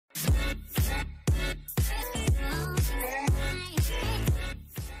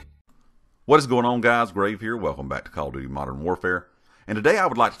What is going on, guys? Grave here. Welcome back to Call of Duty Modern Warfare. And today I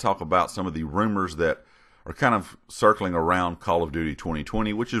would like to talk about some of the rumors that are kind of circling around Call of Duty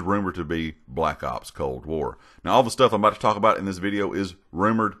 2020, which is rumored to be Black Ops Cold War. Now, all the stuff I'm about to talk about in this video is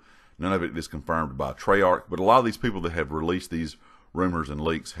rumored. None of it is confirmed by Treyarch, but a lot of these people that have released these rumors and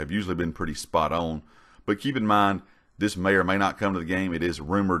leaks have usually been pretty spot on. But keep in mind, this may or may not come to the game. It is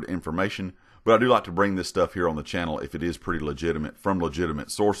rumored information. But I do like to bring this stuff here on the channel if it is pretty legitimate, from legitimate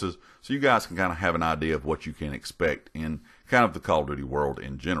sources, so you guys can kind of have an idea of what you can expect in kind of the Call of Duty world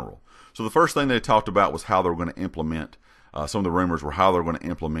in general. So the first thing they talked about was how they were going to implement, some of the rumors were how they're going to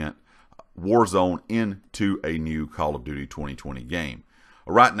implement Warzone into a new Call of Duty 2020 game.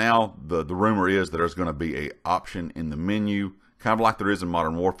 Right now, the rumor is that there's going to be an option in the menu, kind of like there is in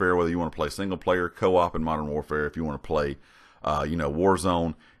Modern Warfare, whether you want to play single player, co-op in Modern Warfare, if you want to play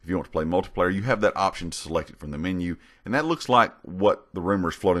Warzone, if you want to play multiplayer, you have that option to select it from the menu. And that looks like what the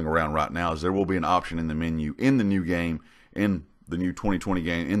rumors floating around right now is there will be an option in the menu in the new game, in the new 2020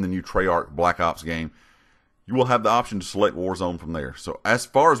 game, in the new Treyarch Black Ops game. You will have the option to select Warzone from there. So as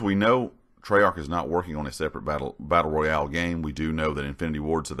far as we know, Treyarch is not working on a separate battle royale game. We do know that Infinity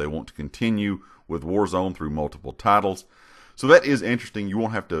Ward said they want to continue with Warzone through multiple titles. So that is interesting. You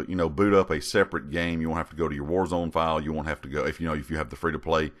won't have to, boot up a separate game. You won't have to go to your Warzone file. You won't have to go, if you have the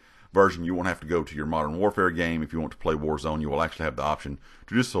free-to-play version, you won't have to go to your Modern Warfare game. If you want to play Warzone, you will actually have the option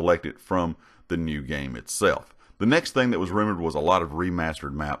to just select it from the new game itself. The next thing that was rumored was a lot of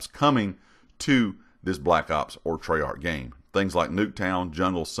remastered maps coming to this Black Ops or Treyarch game. Things like Nuketown,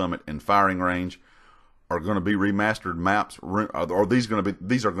 Jungle, Summit, and Firing Range are going to be remastered maps, or these are going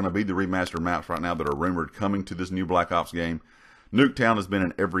to be the remastered maps right now that are rumored coming to this new Black Ops game. Nuketown has been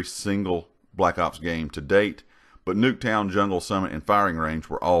in every single Black Ops game to date, but Nuketown, Jungle, Summit, and Firing Range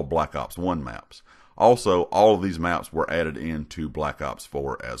were all Black Ops 1 maps. Also, all of these maps were added into Black Ops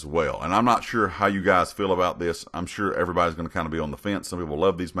 4 as well. And I'm not sure how you guys feel about this. I'm sure everybody's going to kind of be on the fence. Some people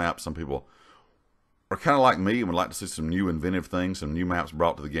love these maps. Some people are kind of like me and would like to see some new inventive things, some new maps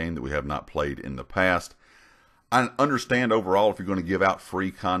brought to the game that we have not played in the past. I understand overall if you're going to give out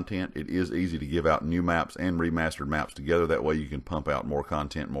free content, it is easy to give out new maps and remastered maps together. That way you can pump out more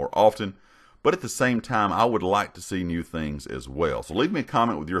content more often. But at the same time, I would like to see new things as well. So leave me a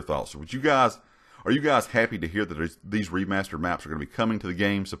comment with your thoughts. Are you guys happy to hear that these remastered maps are going to be coming to the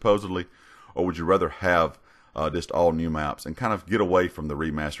game supposedly? Or would you rather have just all new maps and kind of get away from the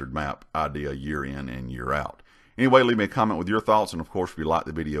remastered map idea year in and year out? Anyway, leave me a comment with your thoughts, and of course, if you like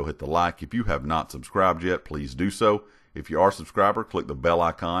the video, hit the like. If you have not subscribed yet, please do so. If you are a subscriber, click the bell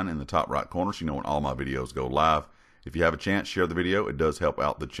icon in the top right corner so you know when all my videos go live. If you have a chance, share the video. It does help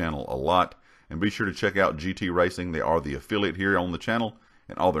out the channel a lot. And be sure to check out GT Racing. They are the affiliate here on the channel,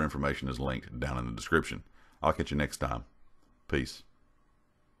 and all their information is linked down in the description. I'll catch you next time. Peace.